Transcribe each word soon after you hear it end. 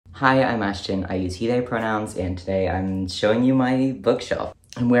Hi, I'm Ashton. I use he, they pronouns, and today I'm showing you my bookshelf.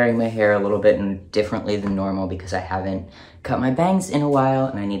 I'm wearing my hair a little bit differently than normal because I haven't cut my bangs in a while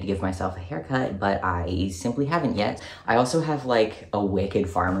and I need to give myself a haircut, but I simply haven't yet. I also have like a wicked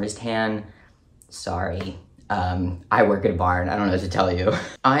farmer's tan. Sorry. I work at a barn. I don't know what to tell you.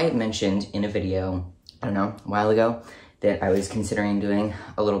 I mentioned in a video, I don't know, a while ago, that I was considering doing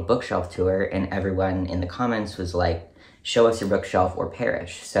a little bookshelf tour, and everyone in the comments was like, show us your bookshelf or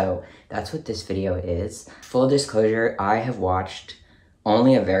perish. So that's what this video is. Full disclosure, I have watched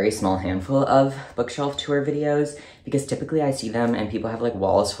only a very small handful of bookshelf tour videos because typically I see them and people have like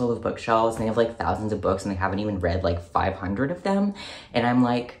walls full of bookshelves and they have like thousands of books and they haven't even read like 500 of them. And I'm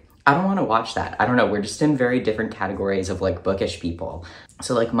like, I don't want to watch that. I don't know, we're just in very different categories of like bookish people.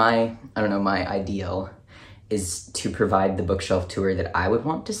 So like my ideal is to provide the bookshelf tour that I would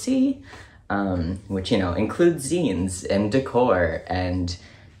want to see, which, you know, includes zines and decor and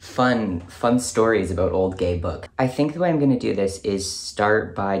fun stories about old gay books. I think the way I'm gonna do this is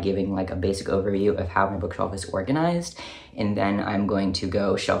start by giving like a basic overview of how my bookshelf is organized, and then I'm going to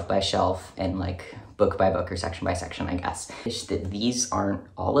go shelf by shelf and like book by book or section by section, I guess. It's that these aren't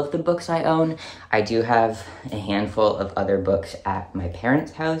all of the books I own. I do have a handful of other books at my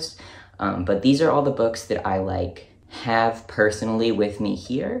parents' house, but these are all the books that I like have personally with me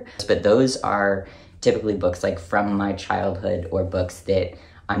here. But those are typically books like from my childhood or books that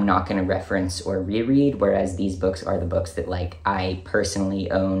I'm not gonna reference or reread, whereas these books are the books that like I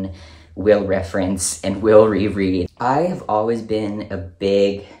personally own, will reference, and will reread. I have always been a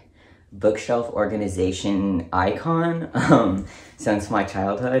big bookshelf organization icon since my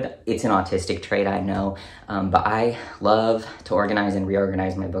childhood. It's an autistic trait, I know, but I love to organize and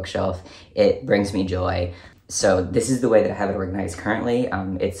reorganize my bookshelf. It brings me joy. So this is the way that I have it organized currently.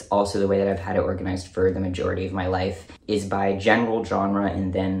 It's also the way that I've had it organized for the majority of my life, is by general genre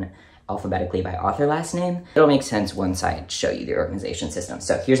and then alphabetically by author last name. It'll make sense once I show you the organization system.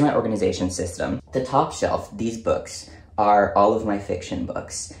 So here's my organization system. The top shelf, these books, are all of my fiction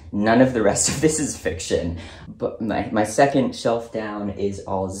books. None of the rest of this is fiction. But my second shelf down is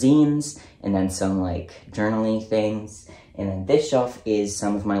all zines, and then some like journaling things. And then this shelf is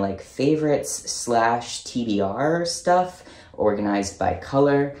some of my like favorites / TBR stuff, organized by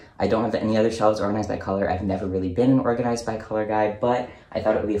color. I don't have any other shelves organized by color. I've never really been an organized by color guy, but I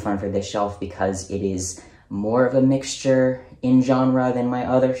thought it would be fun for this shelf because it is more of a mixture in genre than my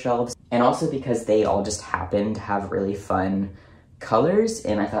other shelves. And also because they all just happen to have really fun colors,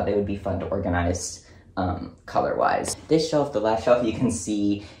 and I thought they would be fun to organize color-wise. This shelf, the last shelf you can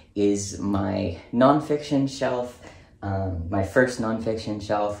see, is my nonfiction shelf. My first nonfiction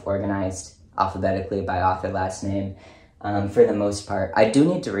shelf, organized alphabetically by author last name. For the most part, I do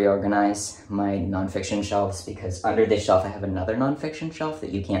need to reorganize my nonfiction shelves because under this shelf I have another nonfiction shelf that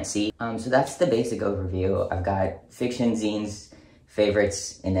you can't see. So that's the basic overview. I've got fiction, zines,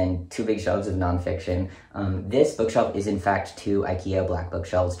 favorites, and then two big shelves of nonfiction. This bookshelf is in fact two IKEA black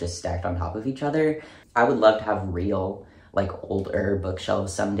bookshelves just stacked on top of each other. I would love to have real, like older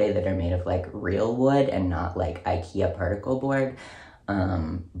bookshelves someday that are made of like real wood and not like IKEA particle board.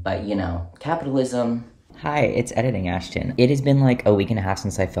 But you know, capitalism. Hi, it's Editing Ashton. It has been like a week and a half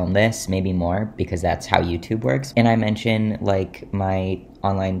since I filmed this, maybe more, because that's how YouTube works. And I mention like my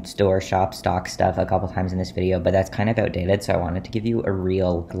online store, shop, stock stuff a couple times in this video, but that's kind of outdated, so I wanted to give you a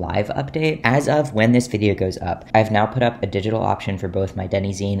real live update. As of when this video goes up, I've now put up a digital option for both my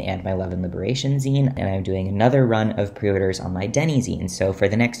Denny zine and my Love and Liberation zine, and I'm doing another run of pre-orders on my Denny zine. So for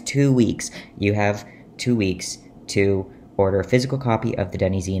the next 2 weeks, you have 2 weeks to order a physical copy of the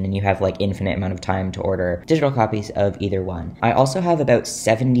Denny zine, and you have like infinite amount of time to order digital copies of either one. I also have about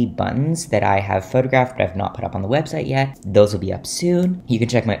 70 buttons that I have photographed but I've not put up on the website yet. Those will be up soon. You can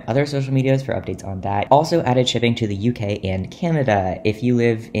check my other social medias for updates on that. Also added shipping to the UK and Canada. If you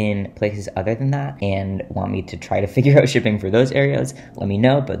live in places other than that and want me to try to figure out shipping for those areas, let me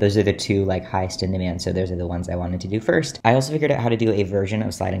know, but those are the two like highest in demand, so those are the ones I wanted to do first. I also figured out how to do a version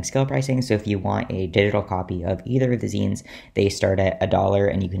of sliding scale pricing, so if you want a digital copy of either of the zines, they start at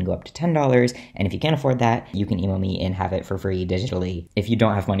 $1 and you can go up to $10. And if you can't afford that, you can email me and have it for free digitally. If you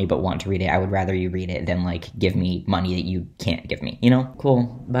don't have money but want to read it, I would rather you read it than like give me money that you can't give me, you know?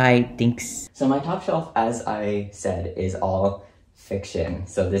 Cool, bye, thanks. So my top shelf, as I said, is all fiction.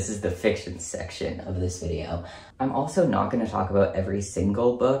 So this is the fiction section of this video. I'm also not gonna talk about every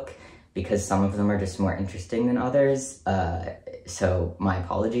single book because some of them are just more interesting than others. So my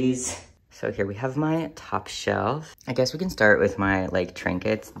apologies. So here we have my top shelf. I guess we can start with my like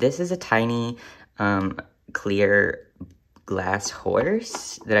trinkets. This is a tiny clear glass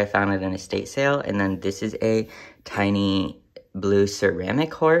horse that I found at an estate sale. And then this is a tiny blue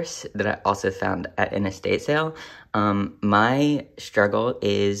ceramic horse that I also found at an estate sale. My struggle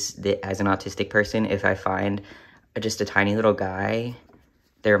is that as an autistic person, if I find just a tiny little guy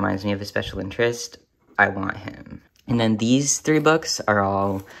that reminds me of a special interest, I want him. And then these 3 books are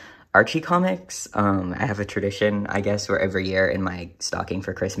all Archie comics. I have a tradition, I guess, where every year in my stocking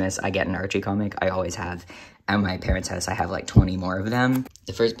for Christmas, I get an Archie comic. I always have. At my parents' house, I have like 20 more of them.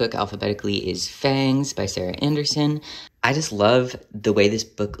 The first book alphabetically is Fangs by Sarah Anderson. I just love the way this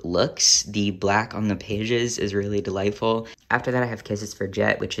book looks. The black on the pages is really delightful. After that, I have Kisses for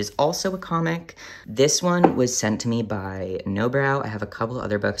Jet, which is also a comic. This one was sent to me by Nobrow. I have a couple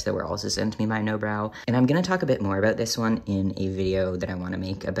other books that were also sent to me by Nobrow. And I'm gonna talk a bit more about this one in a video that I wanna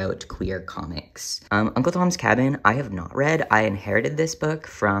make about queer comics. Uncle Tom's Cabin, I have not read. I inherited this book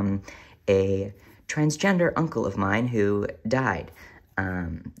from a transgender uncle of mine who died.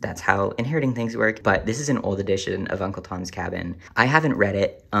 That's how inheriting things work, but this is an old edition of Uncle Tom's Cabin. I haven't read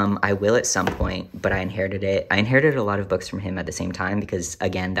it. I will at some point, but I inherited it. I inherited a lot of books from him at the same time because,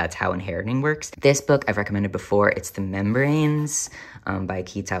 again, that's how inheriting works. This book I've recommended before. It's The Membranes by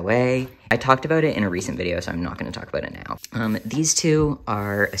Kita Wei. I talked about it in a recent video, so I'm not going to talk about it now. These 2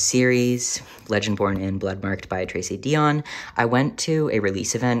 are a series, Legendborn and Bloodmarked by Tracy Dion. I went to a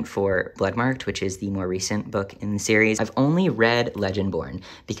release event for Bloodmarked, which is the more recent book in the series. I've only read Legendborn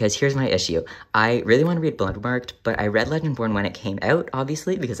because here's my issue. I really want to read Bloodmarked, but I read Legendborn when it came out,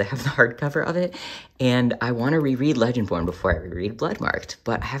 obviously, because I have the hardcover of it, and I want to reread Legendborn before I reread Bloodmarked,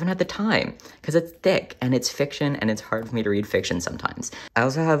 but I haven't had the time because it's thick and it's fiction and it's hard for me to read fiction sometimes. I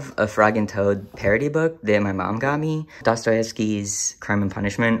also have a Frog and Toad parody book that my mom got me, Dostoevsky's Crime and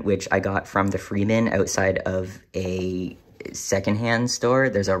Punishment, which I got from the Freeman outside of a secondhand store.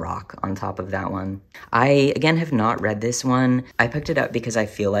 There's a rock on top of that one. I, again, have not read this one. I picked it up because I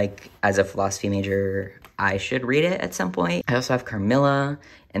feel like as a philosophy major, I should read it at some point. I also have Carmilla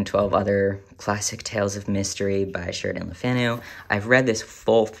and 12 Other Classic Tales of Mystery by Sheridan Le Fanu. I've read this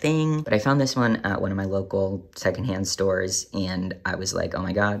full thing, but I found this one at one of my local secondhand stores, and I was like, oh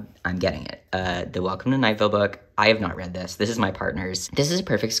my god, I'm getting it. The Welcome to Nightville book. I have not read this. This is my partner's. This is A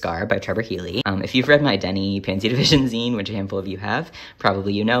Perfect Scar by Trevor Healy. If you've read my Denny Pansy Division zine, which a handful of you have,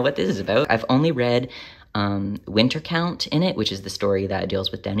 probably you know what this is about. I've only read Winter Count in it, which is the story that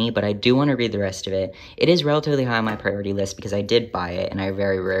deals with Denny, but I do want to read the rest of it. It is relatively high on my priority list because I did buy it, and I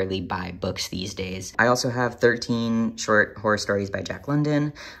very rarely buy books these days. I also have 13 short horror stories by Jack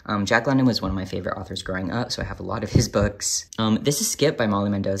London. Jack London was one of my favorite authors growing up, so I have a lot of his books. This is Skip by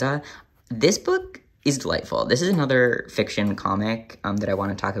Molly Mendoza. This book is delightful. This is another fiction comic that I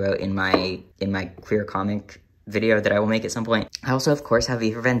want to talk about in my queer comic video that I will make at some point. I also, of course, have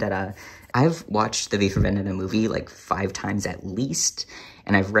V for Vendetta. I've watched the V for Vendetta movie like 5 times at least,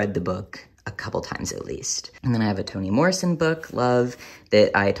 and I've read the book a couple times at least. And then I have a Toni Morrison book, Love,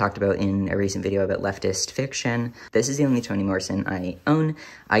 that I talked about in a recent video about leftist fiction. This is the only Toni Morrison I own.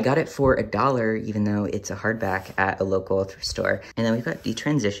 I got it for $1, even though it's a hardback at a local thrift store. And then we've got The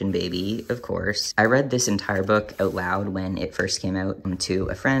Transition Baby, of course. I read this entire book out loud when it first came out to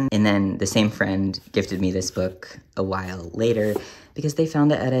a friend, and then the same friend gifted me this book a while later because they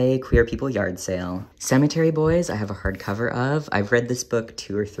found it at a Queer People yard sale. Cemetery Boys, I have a hardcover of. I've read this book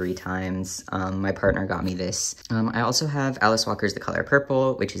 2 or 3 times. My partner got me this. I also have Alice Walker's The Color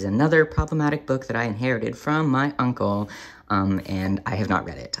Purple, which is another problematic book that I inherited from my uncle, and I have not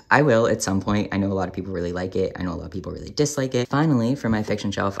read it. I will at some point. I know a lot of people really like it. I know a lot of people really dislike it. Finally, for my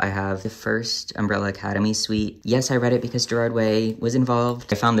fiction shelf, I have the first Umbrella Academy suite. Yes, I read it because Gerard Way was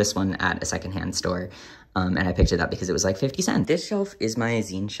involved. I found this one at a secondhand store. And I picked it up because it was like 50 cents. This shelf is my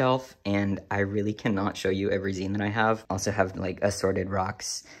zine shelf, and I really cannot show you every zine that I have. Also have like assorted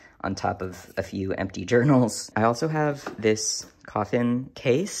rocks on top of a few empty journals. I also have this coffin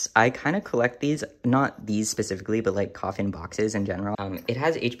case. I kind of collect these, not these specifically, but like coffin boxes in general. It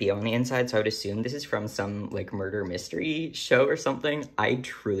has HBO on the inside, so I would assume this is from some like murder mystery show or something. I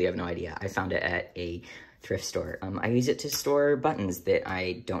truly have no idea. I found it at a thrift store. I use it to store buttons that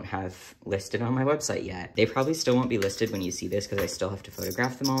I don't have listed on my website yet. They probably still won't be listed when you see this because I still have to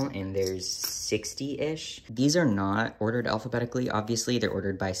photograph them all, and there's 60-ish. These are not ordered alphabetically, obviously. They're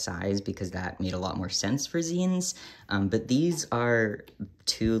ordered by size because that made a lot more sense for zines, but these are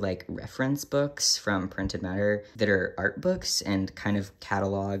 2 like reference books from Printed Matter that are art books and kind of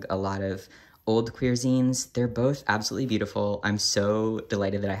catalog a lot of old queer zines. They're both absolutely beautiful. I'm so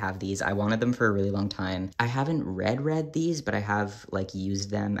delighted that I have these. I wanted them for a really long time. I haven't read these, but I have like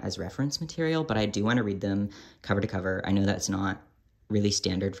used them as reference material, but I do want to read them cover to cover. I know that's not really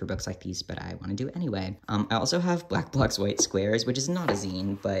standard for books like these, but I want to do it anyway. I also have Black Blocks, White Squares, which is not a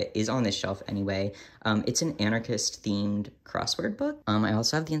zine, but is on this shelf anyway. It's an anarchist-themed crossword book. I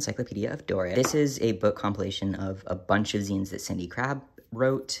also have the Encyclopedia of Doris. This is a book compilation of a bunch of zines that Cindy Crabb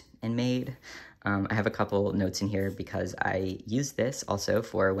wrote and made. I have a couple notes in here because I used this also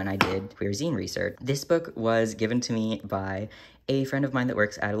for when I did queer zine research. This book was given to me by a friend of mine that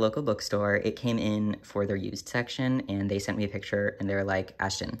works at a local bookstore. It came in for their used section, and they sent me a picture, and they were like,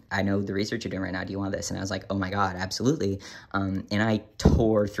 Ashton, I know the research you're doing right now. Do you want this? And I was like, oh my God, absolutely. And I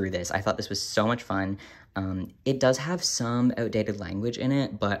tore through this. I thought this was so much fun. It does have some outdated language in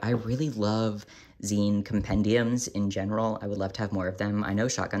it, but I really love zine compendiums in general. I would love to have more of them. I know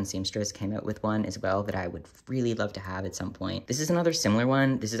Shotgun Seamstress came out with one as well that I would really love to have at some point. This is another similar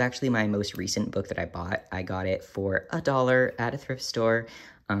one. This is actually my most recent book that I bought. I got it for $1 at a thrift store.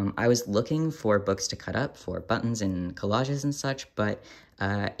 I was looking for books to cut up for buttons and collages and such, but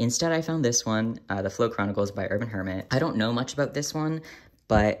instead I found this one, The Flow Chronicles by Urban Hermit. I don't know much about this one,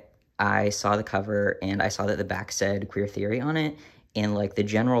 but I saw the cover and I saw that the back said queer theory on it, and like the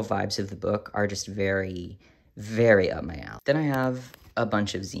general vibes of the book are just very, very up my alley. Then I have a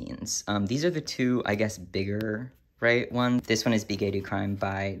bunch of zines. These are the two, I guess, bigger, right, ones. This one is Be Gay Do Crime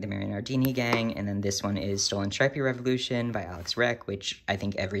by the Mary Nardini Gang, and then this one is Stolen Stripey Revolution by Alex Reck, which I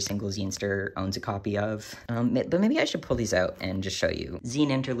think every single zinester owns a copy of. But maybe I should pull these out and just show you.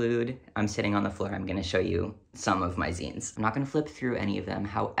 Zine interlude. I'm sitting on the floor. I'm gonna show you some of my zines. I'm not gonna flip through any of them.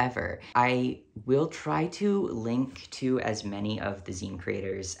 However, I will try to link to as many of the zine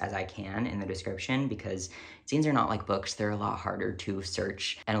creators as I can in the description, because zines are not like books. They're a lot harder to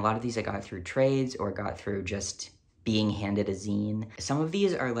search. And a lot of these I got through trades or got through just being handed a zine. Some of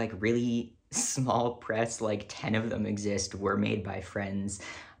these are like really small press, like 10 of them exist, were made by friends.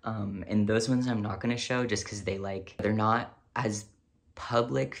 And those ones I'm not gonna show just because they're not as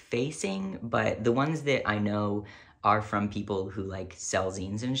public facing, but the ones that I know are from people who like sell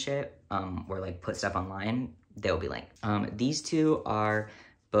zines and shit, or like put stuff online, they'll be linked. These two are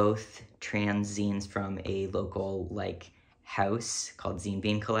both trans zines from a local like house called Zine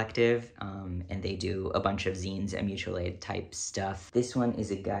Bean Collective, and they do a bunch of zines and mutual aid type stuff. This one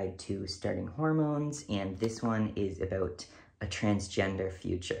is a guide to starting hormones, and this one is about a transgender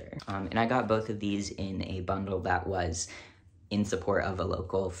future. And I got both of these in a bundle that was in support of a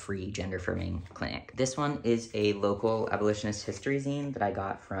local free gender affirming clinic. This one is a local abolitionist history zine that I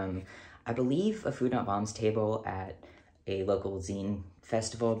got from, I believe, a Food Not Bombs table at a local zine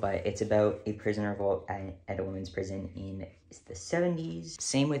festival, but it's about a prisoner revolt at a women's prison in the 70s.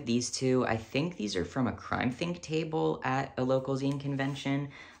 Same with these two. I think these are from a crime think table at a local zine convention.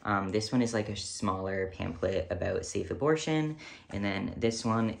 This one is like a smaller pamphlet about safe abortion, and then this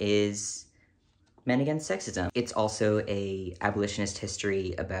one is Men Against Sexism. It's also a abolitionist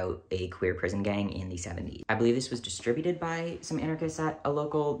history about a queer prison gang in the 70s. I believe this was distributed by some anarchists at a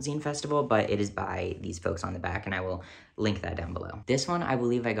local zine festival, but it is by these folks on the back, and I will link that down below. This one I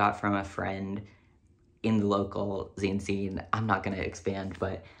believe I got from a friend in the local zine scene. I'm not gonna expand,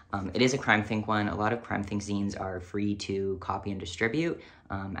 but it is a crime think one. A lot of crime think zines are free to copy and distribute,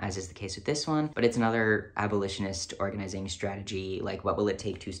 as is the case with this one, but it's another abolitionist organizing strategy, like what will it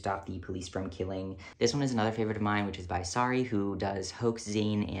take to stop the police from killing. This one is another favorite of mine, which is by Sari, who does Hoax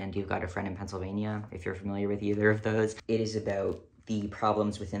Zine and You've Got a Friend in Pennsylvania, if you're familiar with either of those. It is about the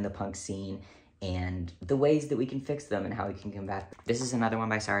problems within the punk scene and the ways that we can fix them and how we can combat them. This is another one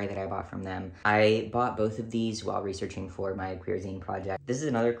by Sari that I bought from them. I bought both of these while researching for my queer zine project. This is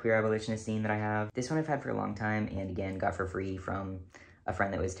another queer abolitionist zine that I have. This one I've had for a long time, and again, got for free from a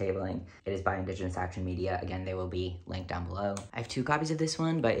friend that was tabling. It is by Indigenous Action Media. Again, they will be linked down below. I have two copies of this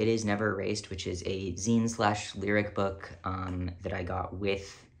one, but it is Never Erased, which is a zine/lyric book that I got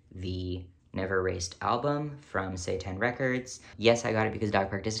with the Never Erased album from Say 10 Records. Yes, I got it because Dog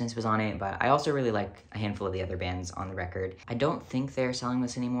Park Dissonance was on it, but I also really like a handful of the other bands on the record. I don't think they're selling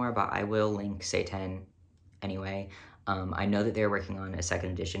this anymore, but I will link Say 10 anyway. I know that they're working on a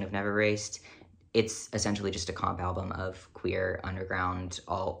second edition of Never Erased. It's essentially just a comp album of queer underground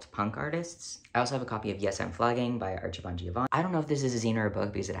alt punk artists. I also have a copy of Yes I'm Flagging by Archibald Giovanni. I don't know if this is a zine or a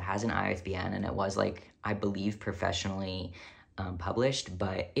book because it has an ISBN, and it was like, I believe, professionally published,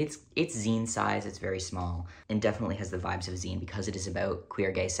 but it's zine size. It's very small and definitely has the vibes of a zine because it is about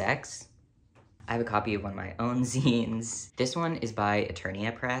queer gay sex. I have a copy of one of my own zines. This one is by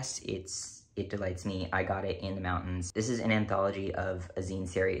Eternia Press. It Delights Me. I got it in the mountains. This is an anthology of a zine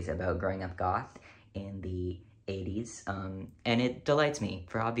series about growing up goth in the 80s, and it delights me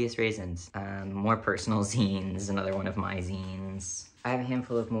for obvious reasons. More personal zines, another one of my zines. I have a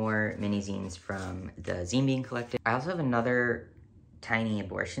handful of more mini zines from the Zine Bean Collective. I also have another tiny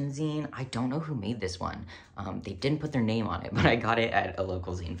abortion zine. I don't know who made this one. They didn't put their name on it, but I got it at a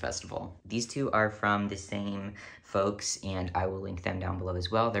local zine festival. These two are from the same folks, and I will link them down below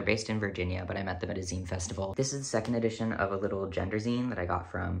as well. They're based in Virginia, but I met them at a zine festival. This is the second edition of a little gender zine that I got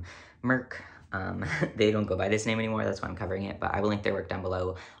from Merck. They don't go by this name anymore, that's why I'm covering it, but I will link their work down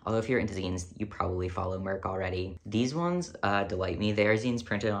below. Although if you're into zines, you probably follow Merck already. These ones delight me. They are zines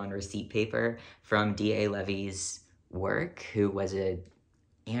printed on receipt paper from D.A. Levy's work, who was an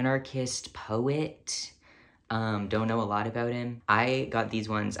anarchist poet. Don't know a lot about him. I got these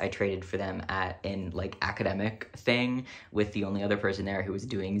ones, I traded for them at an like academic thing with the only other person there who was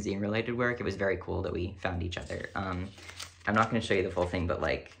doing zine related work. It was very cool that we found each other. I'm not gonna show you the full thing, but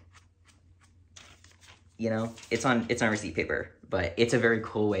like, you know, it's on receipt paper, but it's a very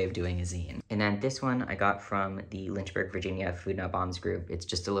cool way of doing a zine. And then this one I got from the Lynchburg, Virginia Food Not Bombs group. It's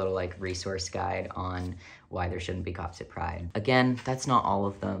just a little like resource guide on why there shouldn't be cops at Pride. Again, that's not all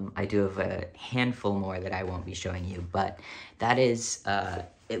of them. I do have a handful more that I won't be showing you, but that is at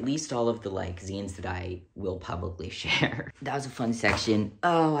least all of the like zines that I will publicly share. That was a fun section.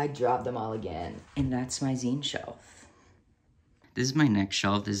 Oh, I dropped them all again. And that's my zine shelf. This is my next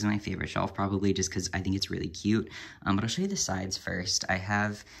shelf. This is my favorite shelf, probably just because I think it's really cute. But I'll show you the sides first. I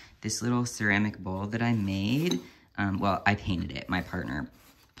have this little ceramic bowl that I made. Well, I painted it. My partner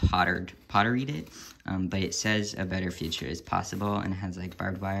potteried it. But it says a better future is possible, and it has like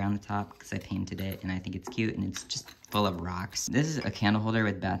barbed wire on the top because I painted it, and I think it's cute, and it's just full of rocks. This is a candle holder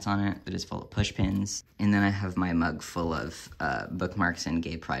with bats on it that is full of push pins. And then I have my mug full of bookmarks and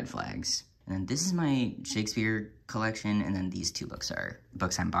gay pride flags. And then this is my Shakespeare collection, and then these two books are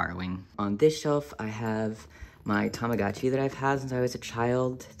books I'm borrowing. On this shelf, I have my Tamagotchi that I've had since I was a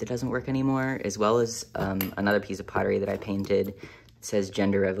child that doesn't work anymore, as well as another piece of pottery that I painted. It says,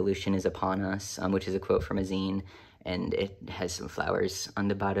 "Gender revolution is upon us," which is a quote from a zine, and it has some flowers on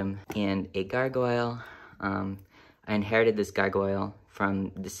the bottom. And a gargoyle. I inherited this gargoyle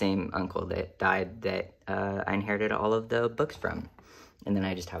from the same uncle that died that I inherited all of the books from. And then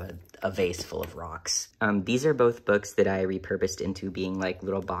I just have a vase full of rocks. These are both books that I repurposed into being like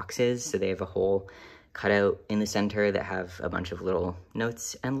little boxes. So they have a hole cut out in the center that have a bunch of little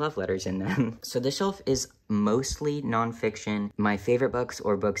notes and love letters in them. So this shelf is mostly nonfiction. My favorite books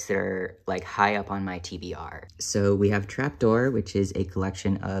or books that are like high up on my TBR. So we have Trapdoor, which is a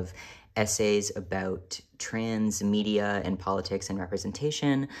collection of essays about trans media and politics and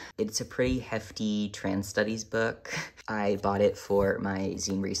representation. It's a pretty hefty trans studies book. I bought it for my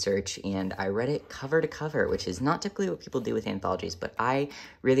zine research, and I read it cover to cover, which is not typically what people do with anthologies, but I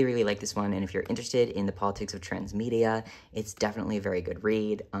really, really like this one, and if you're interested in the politics of trans media, it's definitely a very good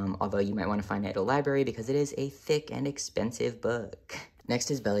read, although you might want to find it at a library because it is a thick and expensive book.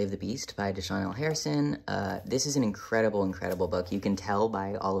 Next is Belly of the Beast by Deshaun L. Harrison. This is an incredible, incredible book. You can tell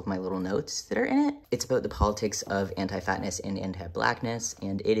by all of my little notes that are in it. It's about the politics of anti-fatness and anti-blackness,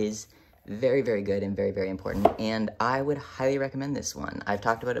 and it is very, very good and very, very important, and I would highly recommend this one. I've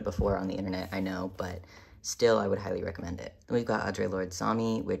talked about it before on the internet, I know, but still, I would highly recommend it. Then we've got Audre Lorde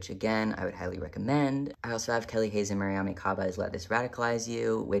Sami, which again, I would highly recommend. I also have Kelly Hayes and Mariame Kaba's Let This Radicalize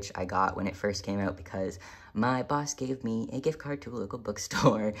You, which I got when it first came out because my boss gave me a gift card to a local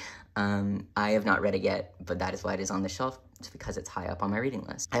bookstore. I have not read it yet, but that is why it is on the shelf. It's because it's high up on my reading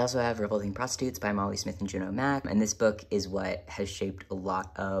list. I also have Revolting Prostitutes by Molly Smith and Juno Mack, and this book is what has shaped a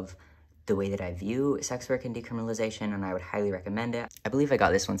lot of the way that I view sex work and decriminalization, and I would highly recommend it. I believe I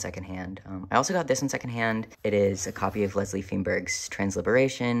got this one secondhand. I also got this one secondhand. It is a copy of Leslie Feinberg's Trans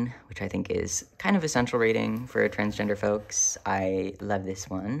Liberation, which I think is kind of essential reading for transgender folks. I love this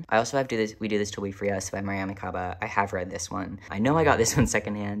one. I also have We Do This Till We Free Us by Mariame Kaba. I have read this one. I know I got this one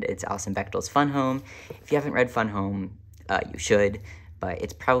secondhand. It's Alison Bechdel's Fun Home. If you haven't read Fun Home, you should, but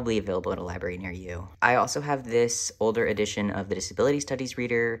it's probably available at a library near you. I also have this older edition of the Disability Studies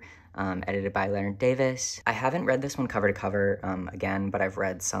Reader, edited by Leonard Davis. I haven't read this one cover to cover, again, but I've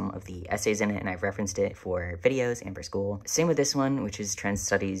read some of the essays in it, and I've referenced it for videos and for school. Same with this one, which is Trans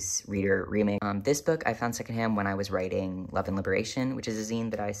Studies Reader Remake. This book I found secondhand when I was writing Love and Liberation, which is a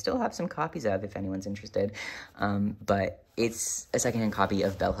zine that I still have some copies of if anyone's interested, but it's a secondhand copy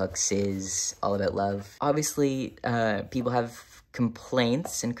of Bell Hooks' All About Love. Obviously, people have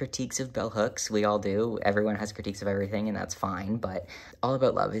complaints and critiques of bell hooks. We all do. Everyone has critiques of everything, and that's fine, but All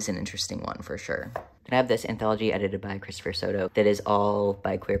About Love is an interesting one for sure. Then I have this anthology edited by Christopher Soto that is all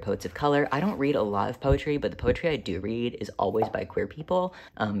by queer poets of color. I don't read a lot of poetry, but the poetry I do read is always by queer people.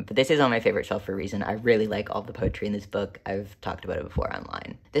 But this is on my favorite shelf for a reason. I really like all the poetry in this book. I've talked about it before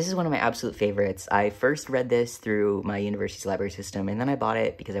online. This is one of my absolute favorites. I first read this through my university's library system, and then I bought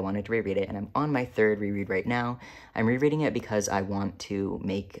it because I wanted to reread it, and I'm on my third reread right now. I'm rereading it because I want to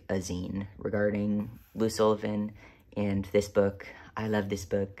make a zine regarding Lou Sullivan and this book. I love this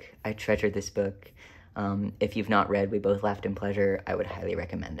book. I treasure this book. If you've not read We Both Laughed in Pleasure, I would highly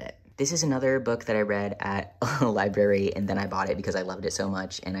recommend it. This is another book that I read at a library, and then I bought it because I loved it so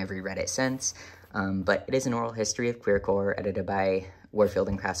much, and I've reread it since. But it is an oral history of queercore, edited by Warfield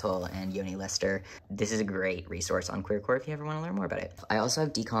and Kressel and Yoni Lester. This is a great resource on queercore if you ever want to learn more about it. I also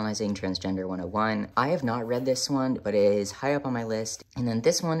have Decolonizing Transgender 101. I have not read this one, but it is high up on my list. And then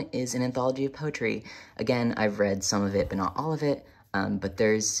this one is an anthology of poetry. Again, I've read some of it, but not all of it. But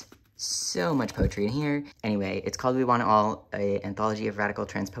there's so much poetry in here. Anyway, it's called We Want It All, an anthology of radical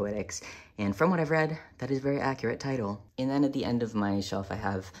trans poetics. And from what I've read, that is a very accurate title. And then at the end of my shelf, I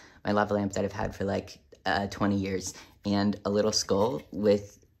have my lava lamp that I've had for like 20 years and a little skull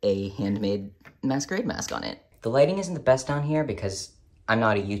with a handmade masquerade mask on it. The lighting isn't the best down here because I'm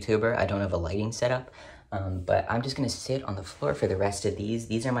not a YouTuber. I don't have a lighting setup. But I'm just gonna sit on the floor for the rest of these.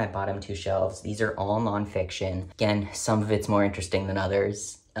 These are my bottom two shelves. These are all nonfiction. Again, some of it's more interesting than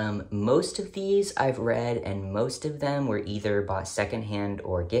others. Most of these I've read, and most of them were either bought secondhand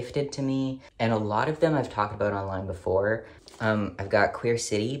or gifted to me. And a lot of them I've talked about online before. I've got Queer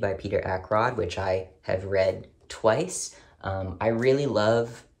City by Peter Ackroyd, which I have read twice. I really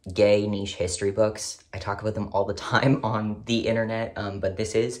love gay niche history books. I talk about them all the time on the internet, but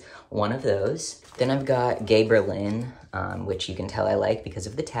this is one of those. Then I've got Gay Berlin, which you can tell I like because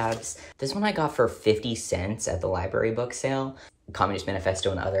of the tabs. This one I got for 50 cents at the library book sale. Communist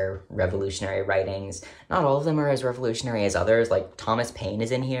Manifesto and other revolutionary writings. Not all of them are as revolutionary as others, like Thomas Paine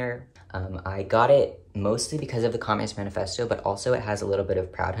is in here. I got it mostly because of the Communist Manifesto, but also it has a little bit of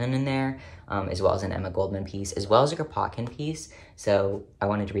Proudhon in there, as well as an Emma Goldman piece, as well as a Kropotkin piece, so I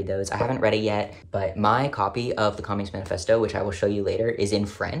wanted to read those. I haven't read it yet, but my copy of the Communist Manifesto, which I will show you later, is in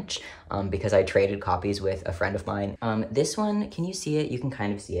French, because I traded copies with a friend of mine. This one, can you see it? You can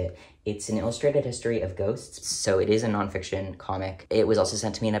kind of see it. It's an illustrated history of ghosts, so it is a nonfiction comic. It was also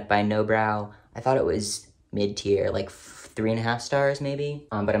sent to me by Nobrow. I thought it was mid-tier, like 3.5 stars maybe,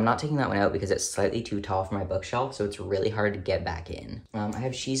 but I'm not taking that one out because it's slightly too tall for my bookshelf, so it's really hard to get back in. I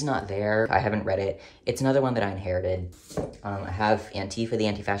have She's Not There. I haven't read it. It's another one that I inherited. I have Antifa, the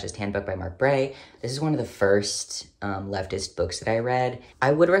Anti-Fascist Handbook by Mark Bray. This is one of the first leftist books that I read.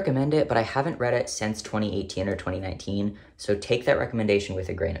 I would recommend it, but I haven't read it since 2018 or 2019, so take that recommendation with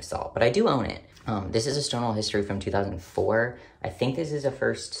a grain of salt, but I do own it. This is a Stonewall History from 2004. I think this is a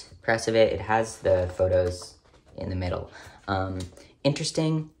first press of it. It has the photos in the middle.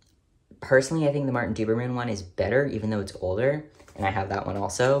 Interesting. Personally, I think the Martin Duberman one is better, even though it's older, and I have that one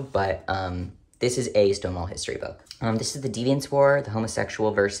also, but this is a Stonewall history book. This is The Deviants War, the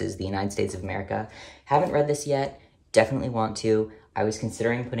homosexual versus the United States of America. Haven't read this yet, definitely want to. I was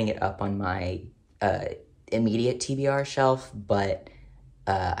considering putting it up on my immediate TBR shelf, but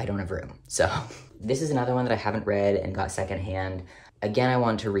I don't have room, so. This is another one that I haven't read and got secondhand. Again, I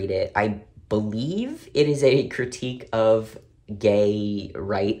want to read it. I believe it is a critique of gay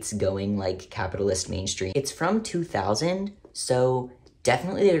rights going like capitalist mainstream. It's from 2000, so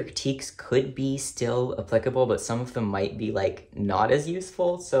definitely the critiques could be still applicable, but some of them might be like not as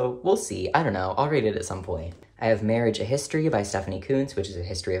useful, so we'll see. I don't know, I'll read it at some point. I have Marriage, a History by Stephanie Kuntz, which is a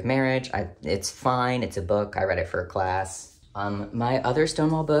history of marriage. It's fine, it's a book, I read it for a class. My other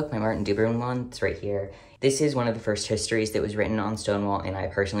Stonewall book, my Martin Duberman one, it's right here. This is one of the first histories that was written on Stonewall, and I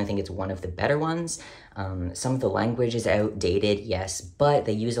personally think it's one of the better ones. Some of the language is outdated, yes, but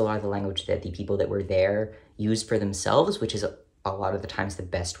they use a lot of the language that the people that were there used for themselves, which is a lot of the times the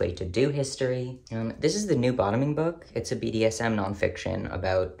best way to do history. This is the New Bottoming book. It's a BDSM nonfiction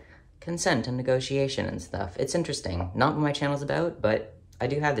about consent and negotiation and stuff. It's interesting. Not what my channel's about, but I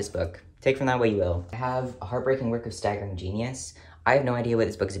do have this book. Take from that what you will. I have A Heartbreaking Work of Staggering Genius. I have no idea what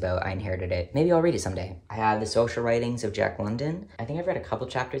this book is about. I inherited it. Maybe I'll read it someday. I have The Social Writings of Jack London. I think I've read a couple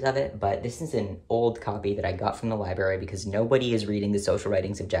chapters of it, but this is an old copy that I got from the library because nobody is reading The Social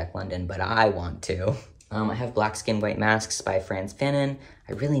Writings of Jack London, but I want to. I have Black Skin, White Masks by Franz Fanon.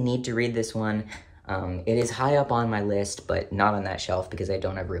 I really need to read this one. It is high up on my list, but not on that shelf because I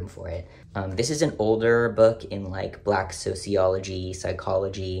don't have room for it. This is an older book in like Black sociology,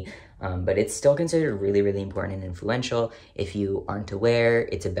 psychology, but it's still considered really, really important and influential. If you aren't aware,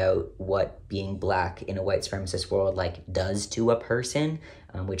 it's about what being Black in a white supremacist world like does to a person,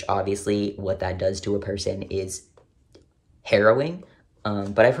 which obviously what that does to a person is harrowing.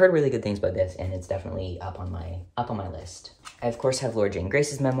 But I've heard really good things about this, and it's definitely up on my list. I, of course, have Laura Jane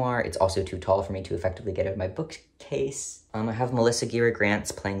Grace's memoir. It's also too tall for me to effectively get out of my bookcase. I have Melissa Gira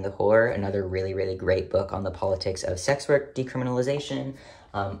Grant's Playing the Whore, another really, really great book on the politics of sex work decriminalization.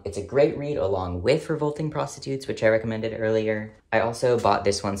 It's a great read along with Revolting Prostitutes, which I recommended earlier. I also bought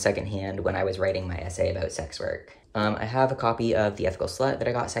this one secondhand when I was writing my essay about sex work. I have a copy of The Ethical Slut that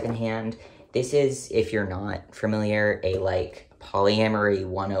I got secondhand. This is, if you're not familiar, a like polyamory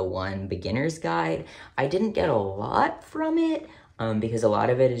 101 beginner's guide. I didn't get a lot from it because a lot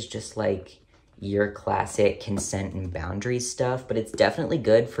of it is just like your classic consent and boundaries stuff, but it's definitely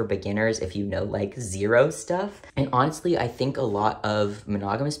good for beginners if you know like zero stuff. And honestly, I think a lot of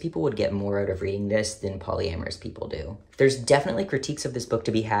monogamous people would get more out of reading this than polyamorous people do. There's definitely critiques of this book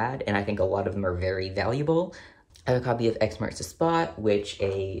to be had, and I think a lot of them are very valuable. I have a copy of X Marks the Spot, which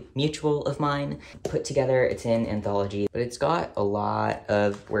a mutual of mine put together. It's an anthology, but it's got a lot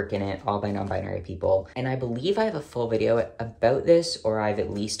of work in it, all by non-binary people. And I believe I have a full video about this, or I've at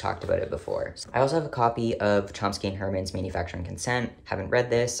least talked about it before. I also have a copy of Chomsky and Herman's Manufacturing Consent. Haven't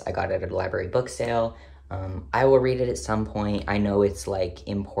read this. I got it at a library book sale. I will read it at some point. I know it's like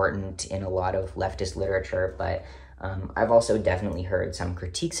important in a lot of leftist literature, but I've also definitely heard some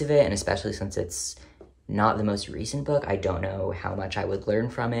critiques of it, and especially since it's not the most recent book, I don't know how much I would learn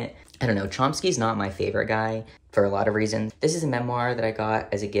from it. I don't know, Chomsky's not my favorite guy for a lot of reasons. This is a memoir that I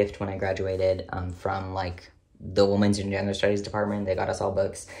got as a gift when I graduated from like the Women's and Gender Studies department. They got us all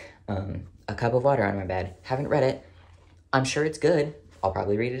books. A Cup of Water on my bed. Haven't read it. I'm sure it's good. I'll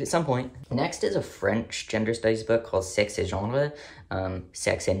probably read it at some point. Next is a French gender studies book called Sexe et Genre,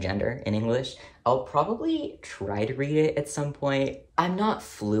 Sex and Gender in English. I'll probably try to read it at some point. I'm not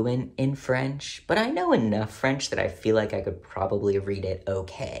fluent in French, but I know enough French that I feel like I could probably read it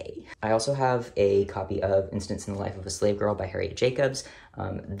okay. I also have a copy of Incidents in the Life of a Slave Girl by Harriet Jacobs.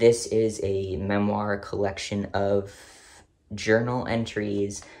 This is a memoir collection of journal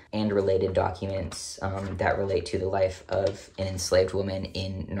entries and related documents that relate to the life of an enslaved woman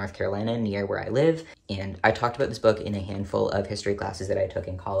in North Carolina, near where I live. And I talked about this book in a handful of history classes that I took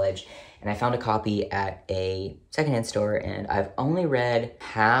in college, and I found a copy at a secondhand store, and I've only read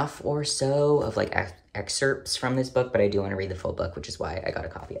half or so of like excerpts from this book, but I do want to read the full book, which is why I got a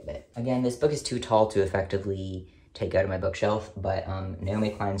copy of it. Again, this book is too tall to effectively take out of my bookshelf, but Naomi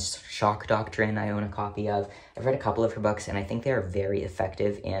Klein's Shock Doctrine I own a copy of. I've read a couple of her books, and I think they are very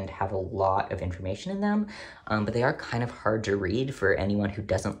effective and have a lot of information in them, but they are kind of hard to read for anyone who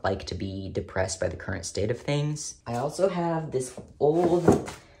doesn't like to be depressed by the current state of things. I also have this old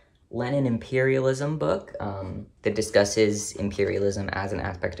Lenin imperialism book that discusses imperialism as an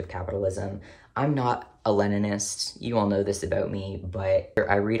aspect of capitalism. I'm not a Leninist, you all know this about me, but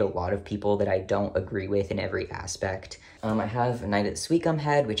I read a lot of people that I don't agree with in every aspect. I have A Night at the Sweet Gum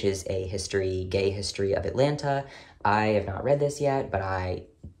Head, which is a gay history of Atlanta. I have not read this yet, but I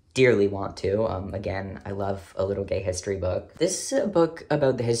dearly want to. Again, I love a little gay history book. This is a book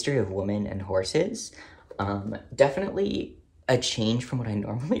about the history of women and horses. Definitely a change from what I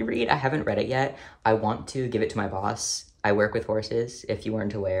normally read. I haven't read it yet. I want to give it to my boss. I work with horses, if you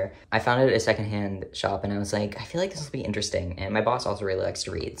weren't aware. I found it at a secondhand shop, and I was like, I feel like this will be interesting. And my boss also really likes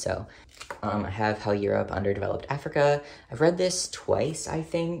to read, so. I have How Europe Underdeveloped Africa. I've read this twice, I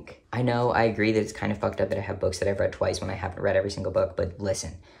think. I know, I agree that it's kind of fucked up that I have books that I've read twice when I haven't read every single book, but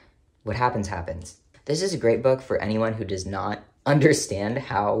listen, what happens, happens. This is a great book for anyone who does not understand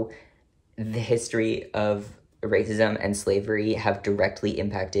how the history of racism and slavery have directly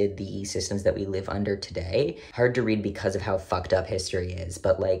impacted the systems that we live under today. Hard to read because of how fucked up history is,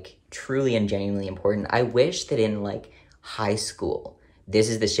 but like truly and genuinely important. I wish that in like high school, this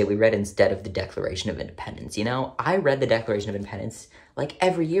is the shit we read instead of the Declaration of Independence, you know? I read the Declaration of Independence like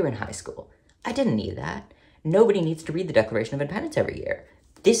every year in high school. I didn't need that. Nobody needs to read the Declaration of Independence every year.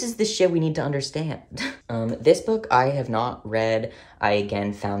 This is the shit we need to understand. This book I have not read. I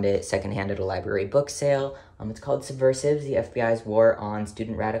again found it secondhand at a library book sale. It's called Subversives, the FBI's War on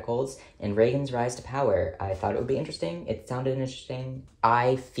Student Radicals and Reagan's Rise to Power. I thought it would be interesting. It sounded interesting.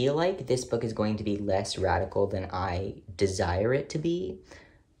 I feel like this book is going to be less radical than I desire it to be,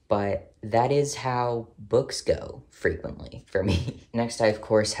 but that is how books go frequently for me. Next, I of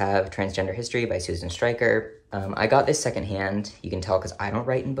course have Transgender History by Susan Stryker. I got this secondhand. You can tell because I don't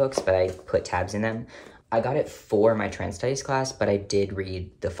write in books, but I put tabs in them. I got it for my trans studies class, but I did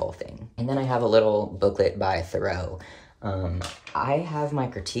read the full thing. And then I have a little booklet by Thoreau. I have my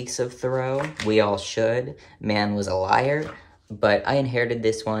critiques of Thoreau. We all should. Man was a liar. But I inherited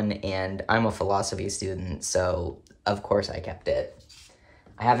this one, and I'm a philosophy student, so of course I kept it.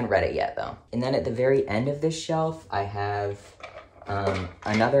 I haven't read it yet, though. And then at the very end of this shelf, I have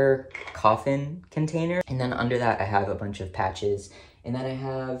another coffin container. And then under that, I have a bunch of patches. And then I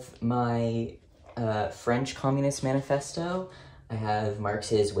have my French Communist Manifesto. I have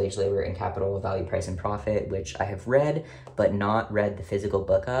Marx's Wage, Labor, and Capital, Value, Price, and Profit, which I have read, but not read the physical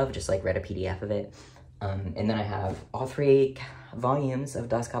book of, just like read a PDF of it. And then I have all 3 volumes of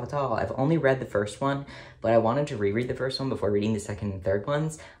Das Kapital. I've only read the first one, but I wanted to reread the first one before reading the second and third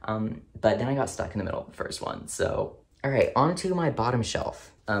ones. But then I got stuck in the middle of the first one. So, all right, on to my bottom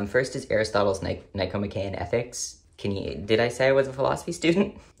shelf. First is Aristotle's Nicomachean Ethics. Did I say I was a philosophy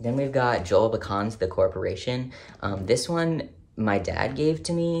student? Then we've got Joel Bakan's The Corporation. This one my dad gave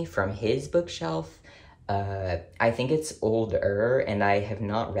to me from his bookshelf. I think it's older, and I have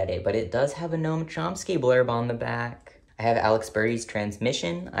not read it, but it does have a Noam Chomsky blurb on the back. I have Alex Burry's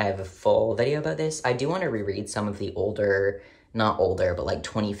Transmission. I have a full video about this. I do want to reread some of the older, not older, but like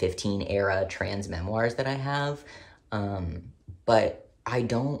 2015 era trans memoirs that I have, but I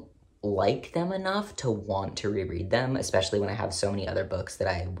don't like them enough to want to reread them, especially when I have so many other books that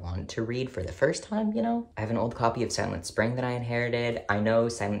I want to read for the first time, you know? I have an old copy of Silent Spring that I inherited. I know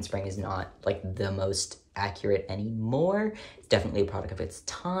Silent Spring is not like the most accurate anymore. It's definitely a product of its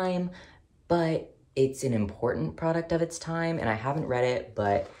time, but it's an important product of its time, and I haven't read it,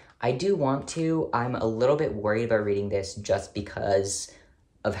 but I do want to. I'm a little bit worried about reading this just because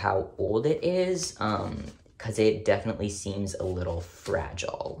of how old it is, because it definitely seems a little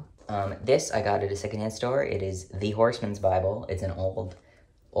fragile. This I got at a secondhand store. It is The Horseman's Bible. It's an old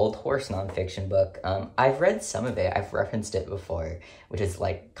horse nonfiction book. I've read some of it. I've referenced it before, which is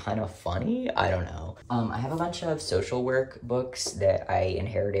like kind of funny. I don't know. I have a bunch of social work books that I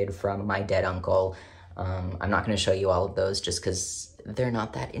inherited from my dead uncle. I'm not going to show you all of those just because they're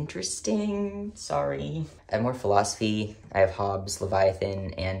not that interesting. Sorry. I have more philosophy. I have Hobbes,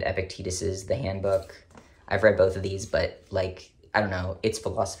 Leviathan, and Epictetus's The Handbook. I've read both of these, but like, I don't know, it's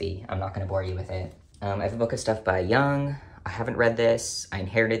philosophy. I'm not gonna bore you with it. I have a book of stuff by Jung. I haven't read this. I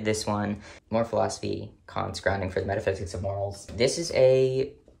inherited this one. More philosophy, Kant's Grounding for the Metaphysics of Morals. This is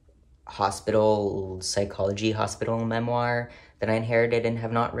a psychology hospital memoir that I inherited and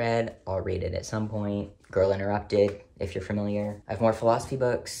have not read. I'll read it at some point. Girl Interrupted, if you're familiar. I have more philosophy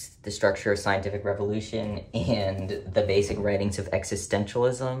books, The Structure of Scientific Revolution, and The Basic Writings of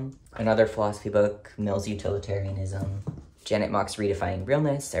Existentialism. Another philosophy book, Mill's Utilitarianism. Janet Mock's Redefining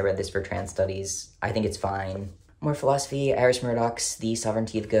Realness. I read this for trans studies. I think it's fine. More philosophy, Iris Murdoch's The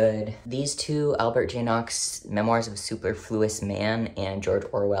Sovereignty of Good. These two, Albert J. Nock's Memoirs of a Superfluous Man and George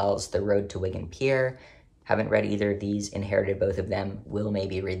Orwell's The Road to Wigan Pier. Haven't read either of these, inherited both of them, will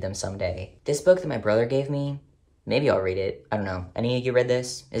maybe read them someday. This book that my brother gave me, maybe I'll read it. I don't know. Any of you read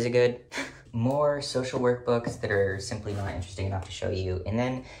this? Is it good? More social work books that are simply not interesting enough to show you. And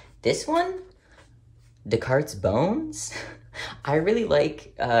then this one, Descartes' Bones. I really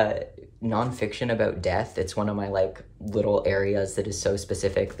like nonfiction about death. It's one of my like little areas that is so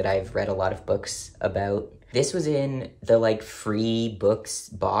specific that I've read a lot of books about. This was in the like free books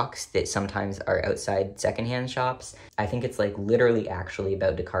box that sometimes are outside secondhand shops. I think it's like literally actually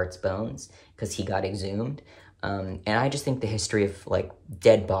about Descartes' bones because he got exhumed. And I just think the history of like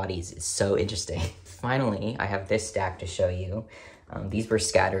dead bodies is so interesting. Finally, I have this stack to show you. These were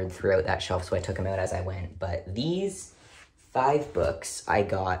scattered throughout that shelf, so I took them out as I went. But these 5 books I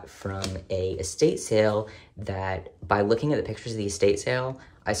got from a estate sale that, by looking at the pictures of the estate sale,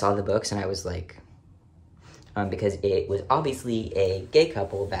 I saw the books and I was like, because it was obviously a gay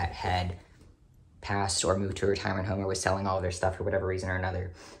couple that had passed or moved to a retirement home or was selling all of their stuff for whatever reason or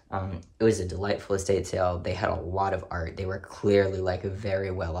another. It was a delightful estate sale. They had a lot of art. They were clearly like a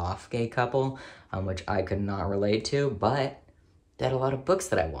very well-off gay couple, which I could not relate to, but they had a lot of books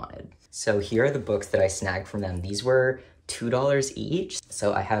that I wanted. So here are the books that I snagged from them. These were $2 each.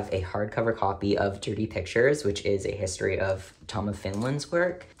 So I have a hardcover copy of Dirty Pictures, which is a history of Tom of Finland's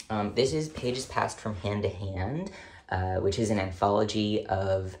work. This is Pages Passed from Hand to Hand, which is an anthology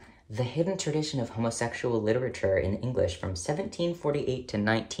of the hidden tradition of homosexual literature in English from 1748 to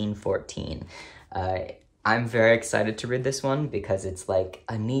 1914. I'm very excited to read this one because it's like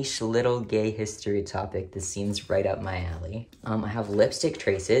a niche little gay history topic that seems right up my alley. I have Lipstick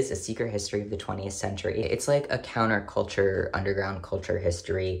Traces, A Secret History of the 20th Century. It's like a counterculture, underground culture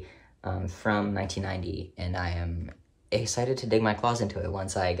history from 1990, and I am excited to dig my claws into it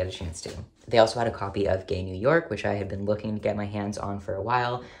once I get a chance to. They also had a copy of Gay New York, which I had been looking to get my hands on for a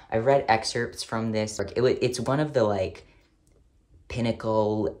while. I read excerpts from this. It's one of the like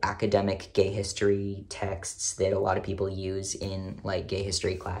pinnacle academic gay history texts that a lot of people use in like gay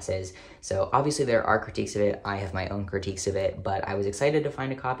history classes. So obviously there are critiques of it. I have my own critiques of it, but I was excited to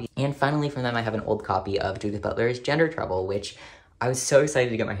find a copy. And finally from them, I have an old copy of Judith Butler's Gender Trouble, which I was so excited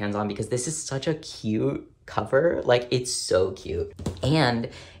to get my hands on because this is such a cute cover. Like, it's so cute. And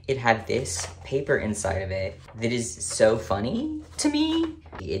it had this paper inside of it that is so funny to me.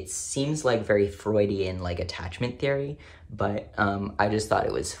 It seems like very Freudian, like attachment theory, but I just thought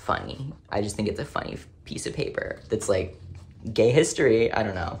it was funny. I just think it's a funny piece of paper that's like gay history, I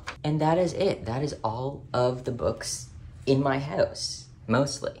don't know. And that is it. That is all of the books in my house,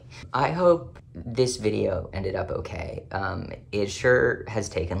 mostly. I hope this video ended up okay. It sure has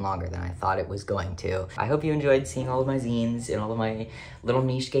taken longer than I thought it was going to. I hope you enjoyed seeing all of my zines and all of my little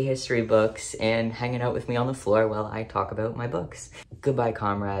niche gay history books and hanging out with me on the floor while I talk about my books. Goodbye,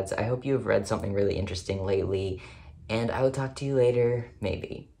 comrades. I hope you have read something really interesting lately, and I will talk to you later,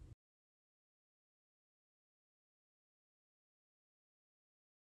 maybe.